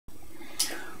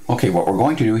Okay, what we're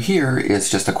going to do here is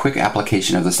just a quick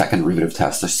application of the second derivative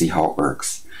test to see how it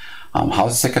works. How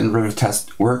does the second derivative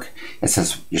test work? It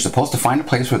says you're supposed to find a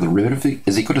place where the derivative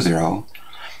is equal to 0,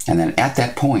 and then at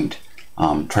that point,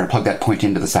 try to plug that point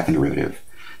into the second derivative.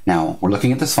 Now, we're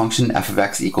looking at this function f of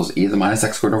x equals e to the minus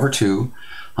x squared over 2.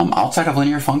 Outside of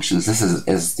linear functions, this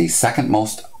is the second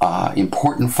most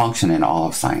important function in all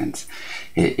of science.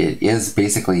 It is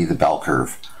basically the bell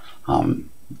curve.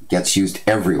 Gets used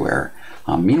everywhere.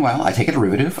 Meanwhile, I take a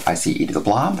derivative. I see e to the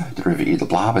blob. The derivative of e to the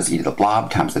blob is e to the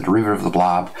blob times the derivative of the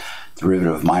blob. The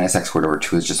derivative of minus x squared over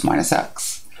 2 is just minus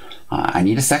x. I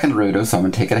need a second derivative, so I'm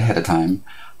going to take it ahead of time.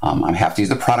 I have to use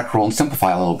the product rule and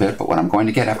simplify a little bit, but what I'm going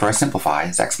to get after I simplify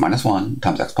is x minus 1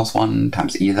 times x plus 1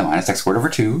 times e to the minus x squared over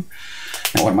 2.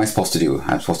 Now what am I supposed to do?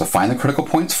 I'm supposed to find the critical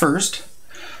points first.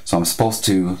 So I'm supposed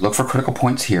to look for critical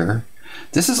points here.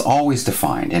 This is always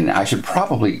defined, and I should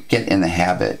probably get in the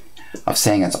habit of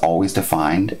saying it's always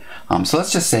defined. So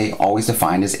let's just say always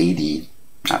defined as AD,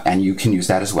 and you can use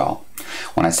that as well.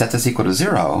 When I set this equal to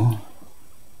 0,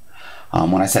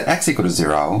 when I set x equal to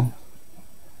 0,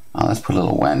 let's put a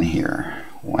little when here.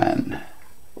 When.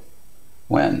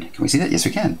 Can we see that? Yes,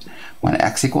 we can. When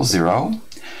x equals 0,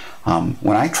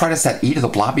 when I try to set e to the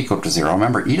blob equal to 0,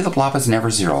 remember e to the blob is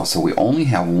never 0, so we only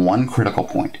have one critical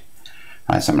point.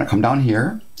 So I'm going to come down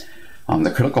here.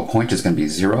 The critical point is going to be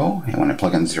 0, and when I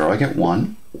plug in 0, I get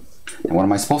 1. And what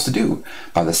am I supposed to do?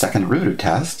 By the second derivative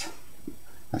test,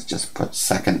 let's just put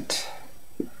second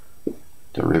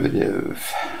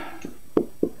derivative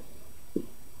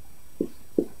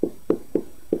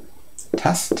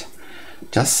test.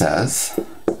 Just says,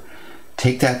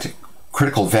 take that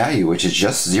critical value, which is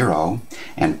just 0,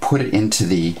 and put it into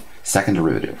the second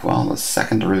derivative. Well, the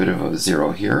second derivative of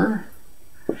 0 here,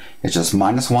 it's just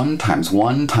minus 1 times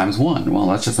 1 times 1. Well,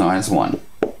 that's just minus 1.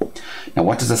 Now,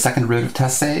 what does the second derivative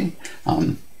test say?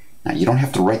 Now, you don't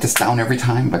have to write this down every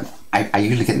time, but I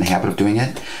usually get in the habit of doing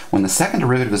it. When the second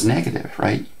derivative is negative,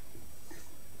 right,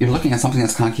 you're looking at something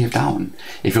that's concave down.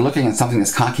 If you're looking at something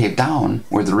that's concave down,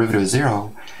 where the derivative is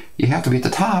 0, you have to be at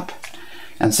the top.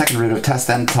 And the second derivative test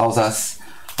then tells us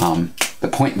the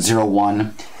point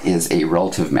 0,1 is a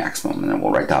relative maximum, and then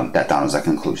we'll write that down as a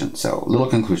conclusion. So, little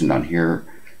conclusion down here.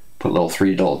 Put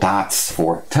three little dots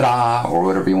for ta-da, or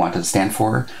whatever you want it to stand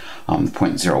for. The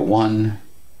point 0,1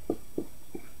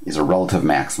 is a relative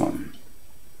maximum.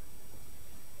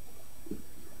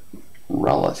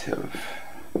 Relative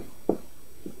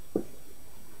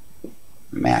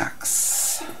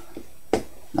max.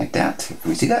 Like that. Can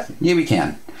we see that? Yeah, we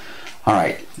can. All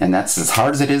right, and that's as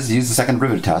hard as it is to use the second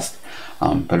derivative test.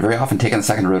 But very often taking the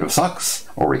second derivative sucks,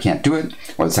 or we can't do it,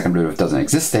 or the second derivative doesn't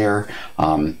exist there.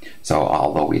 So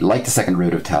although we like the second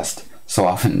derivative test, so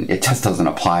often it just doesn't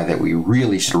apply that we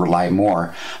really should rely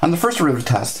more on the first derivative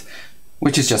test,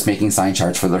 which is just making sign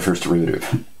charts for the first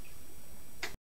derivative.